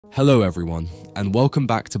Hello everyone, and welcome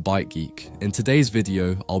back to ByteGeek. In today's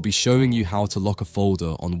video, I'll be showing you how to lock a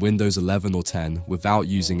folder on Windows 11 or 10 without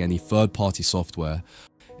using any third-party software.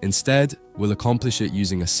 Instead, we'll accomplish it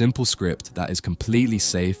using a simple script that is completely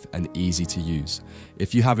safe and easy to use.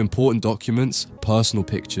 If you have important documents, personal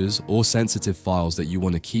pictures, or sensitive files that you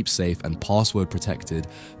want to keep safe and password protected,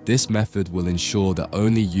 this method will ensure that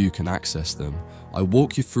only you can access them. I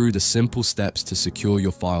walk you through the simple steps to secure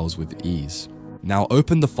your files with ease. Now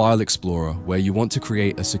open the File Explorer where you want to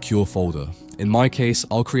create a secure folder. In my case,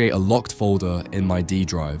 I'll create a locked folder in my D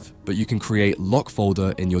drive, but you can create lock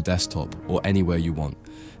folder in your desktop or anywhere you want.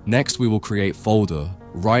 Next, we will create folder,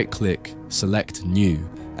 right-click, select New,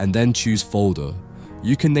 and then choose Folder.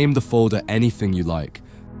 You can name the folder anything you like.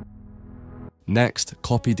 Next,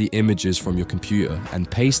 copy the images from your computer and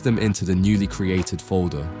paste them into the newly created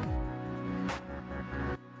folder.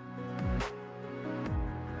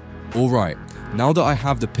 Alright, now that I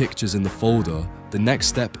have the pictures in the folder, the next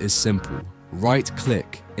step is simple.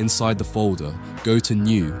 Right-click inside the folder, go to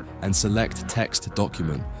New, and select Text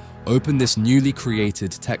Document. Open this newly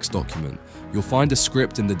created text document. You'll find a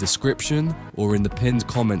script in the description or in the pinned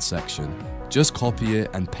comment section. Just copy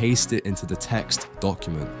it and paste it into the text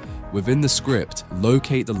document. Within the script,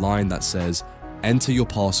 locate the line that says, "Enter your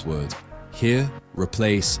password." Here,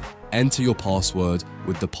 replace "Enter your password"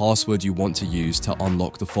 with the password you want to use to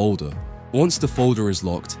unlock the folder. Once the folder is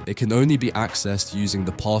locked, it can only be accessed using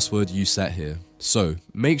the password you set here. So,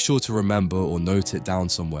 make sure to remember or note it down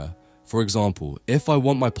somewhere. For example, if I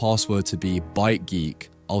want my password to be ByteGeek,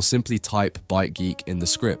 I'll simply type ByteGeek in the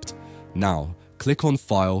script. Now, click on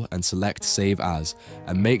File and select Save As,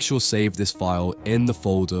 and make sure save this file in the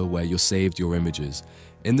folder where you saved your images.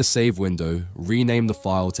 In the Save window, rename the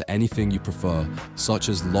file to anything you prefer, such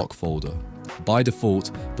as lock folder. By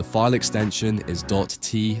default, the file extension is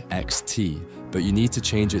 .txt, but you need to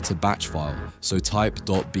change it to batch file, so type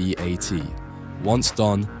 .bat. Once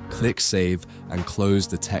done, click Save and close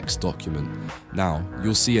the text document. Now,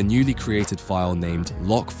 you'll see a newly created file named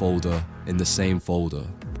lock folder in the same folder.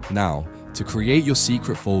 Now, to create your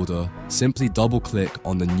secret folder, simply double-click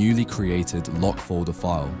on the newly created lock folder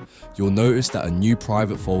file. You'll notice that a new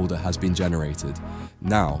private folder has been generated.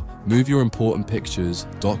 Now, move your important pictures,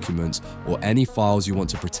 documents, or any files you want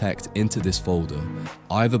to protect into this folder,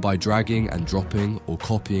 either by dragging and dropping or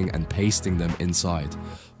copying and pasting them inside.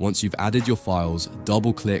 Once you've added your files,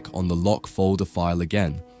 double-click on the lock folder file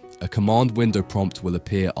again. A command window prompt will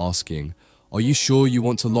appear asking, "Are you sure you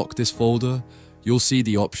want to lock this folder?" You'll see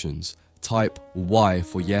the options. Type Y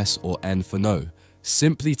for yes or N for no.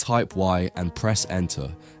 Simply type Y and press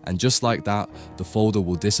enter, and just like that, the folder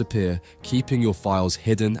will disappear, keeping your files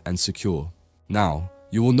hidden and secure. Now,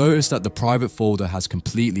 you will notice that the private folder has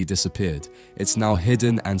completely disappeared. It's now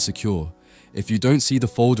hidden and secure. If you don't see the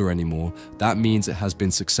folder anymore, that means it has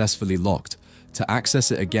been successfully locked. To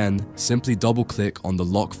access it again, simply double-click on the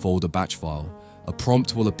lock folder batch file. A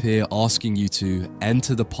prompt will appear asking you to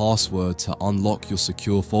enter the password to unlock your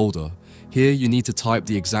secure folder. Here you need to type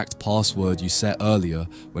the exact password you set earlier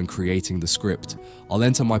when creating the script. I'll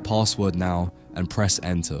enter my password now and press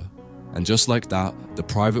enter. And just like that, the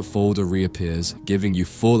private folder reappears, giving you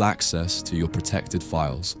full access to your protected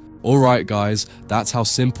files. Alright guys, that's how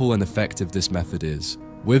simple and effective this method is.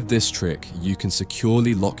 With this trick, you can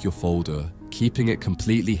securely lock your folder, keeping it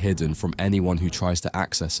completely hidden from anyone who tries to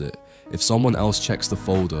access it. If someone else checks the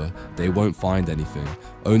folder, they won't find anything.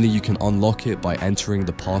 Only you can unlock it by entering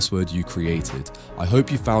the password you created. I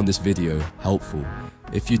hope you found this video helpful.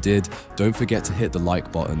 If you did, don't forget to hit the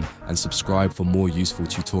like button and subscribe for more useful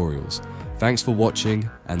tutorials. Thanks for watching,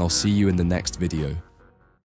 and I'll see you in the next video.